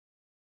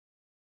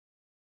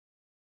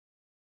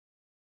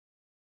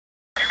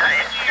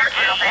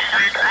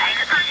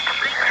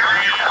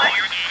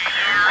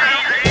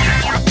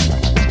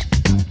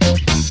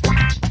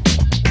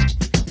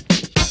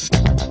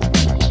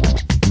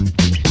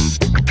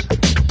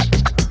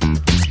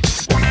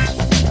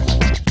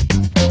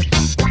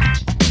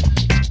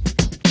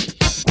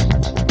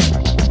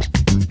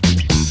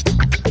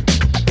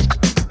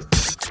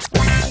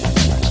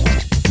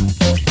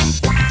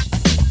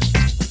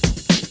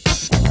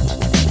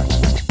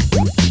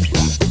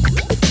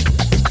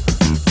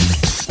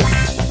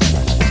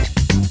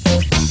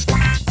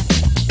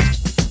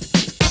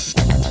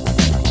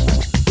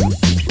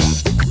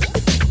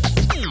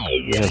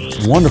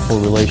wonderful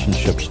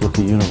relationships with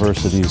the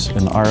universities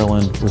in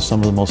Ireland with some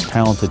of the most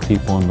talented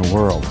people in the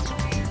world.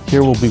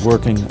 Here we'll be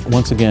working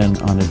once again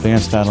on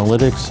advanced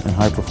analytics and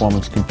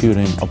high-performance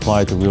computing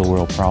applied to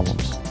real-world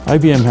problems.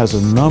 IBM has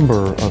a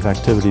number of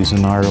activities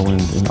in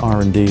Ireland in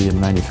R&D and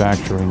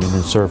manufacturing and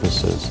in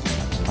services.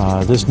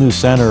 This new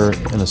center,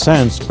 in a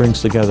sense,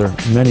 brings together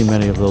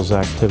many of those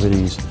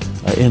activities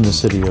in the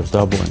city of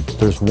Dublin.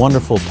 There's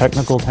wonderful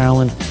technical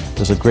talent,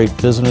 there's a great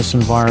business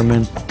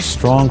environment,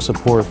 strong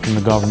support from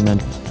the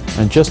government,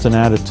 and just an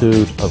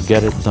attitude of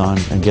get it done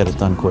and get it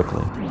done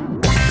quickly.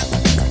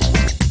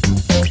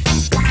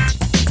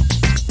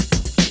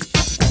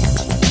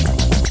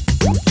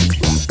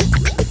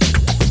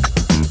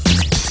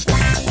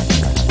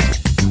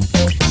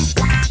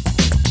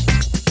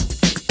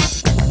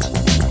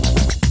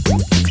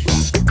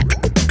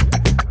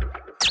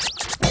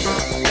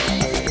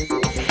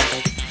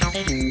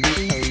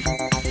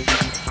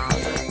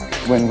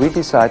 When we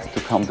decided to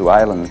come to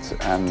Ireland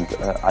and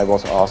I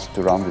was asked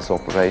to run this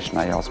operation,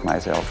 I asked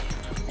myself,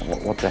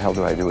 what the hell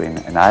do I do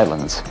in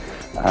Ireland?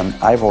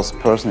 I was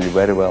personally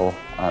very well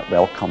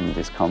welcome in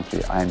this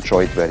country. I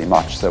enjoyed very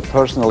much. So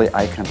personally,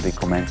 I can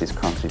recommend this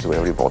country to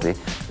everybody.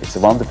 It's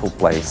a wonderful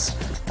place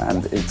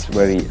and it's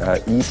very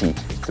easy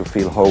to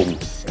feel home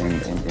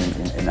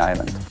in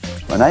Ireland.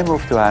 When I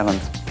moved to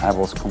Ireland, I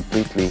was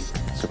completely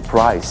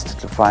surprised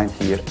to find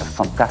here a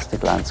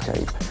fantastic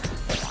landscape.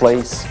 A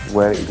place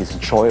where it is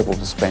enjoyable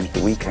to spend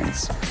the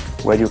weekends,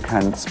 where you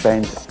can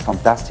spend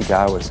fantastic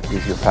hours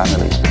with your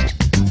family.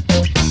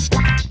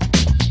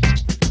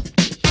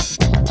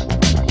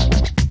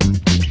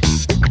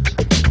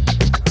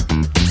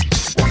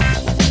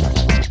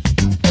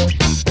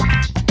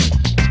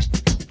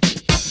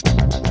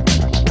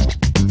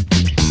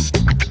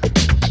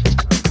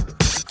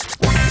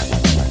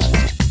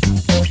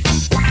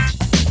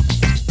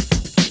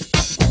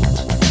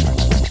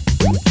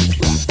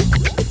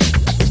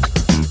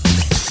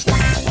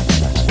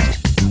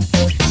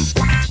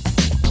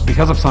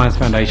 Because of Science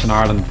Foundation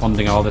Ireland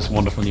funding all this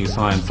wonderful new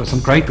science, there's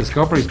some great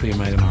discoveries being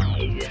made in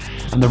Ireland.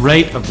 And the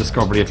rate of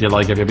discovery, if you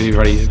like, if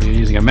you're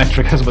using a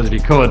metric, I suppose, if you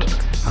could,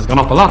 has gone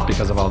up a lot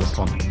because of all this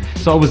funding.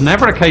 So it was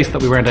never a case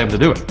that we weren't able to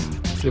do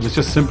it. It was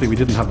just simply we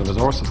didn't have the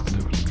resources to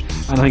do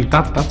it. And I think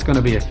that's going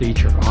to be a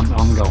feature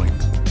ongoing.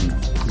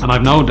 And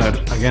I've no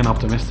doubt, again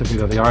optimistically,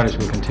 that the Irish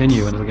will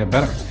continue and it'll get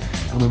better.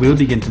 And we will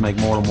begin to make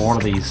more and more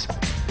of these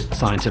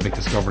scientific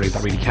discoveries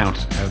that really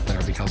count out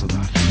there because of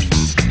that.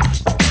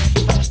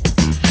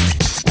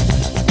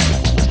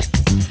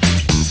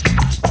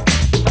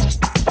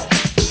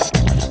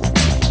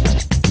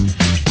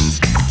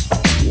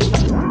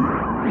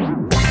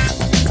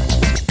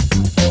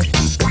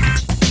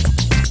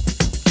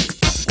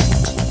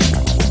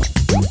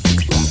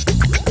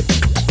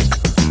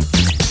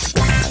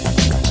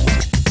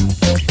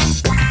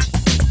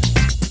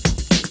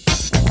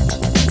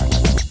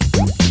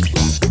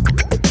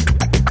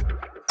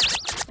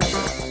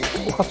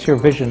 What's your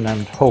vision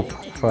and hope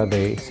for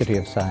the City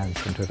of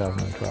Science in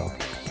 2012?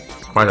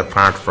 Quite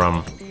apart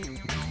from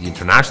the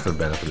international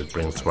benefit it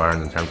brings to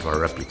Ireland in terms of our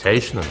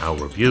reputation and how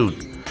we're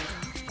viewed,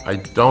 I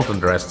don't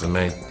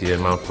underestimate the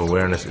amount of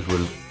awareness it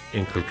will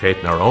inculcate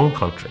in our own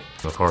country.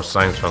 Of course,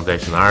 Science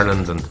Foundation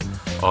Ireland and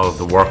all of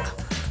the work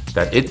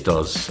that it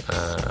does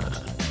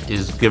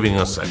is giving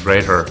us a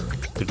greater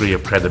degree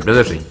of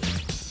credibility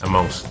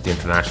amongst the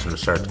international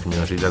research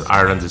community that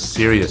Ireland is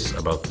serious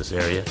about this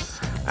area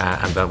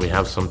and that we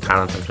have some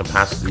talent and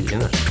capacity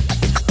in it.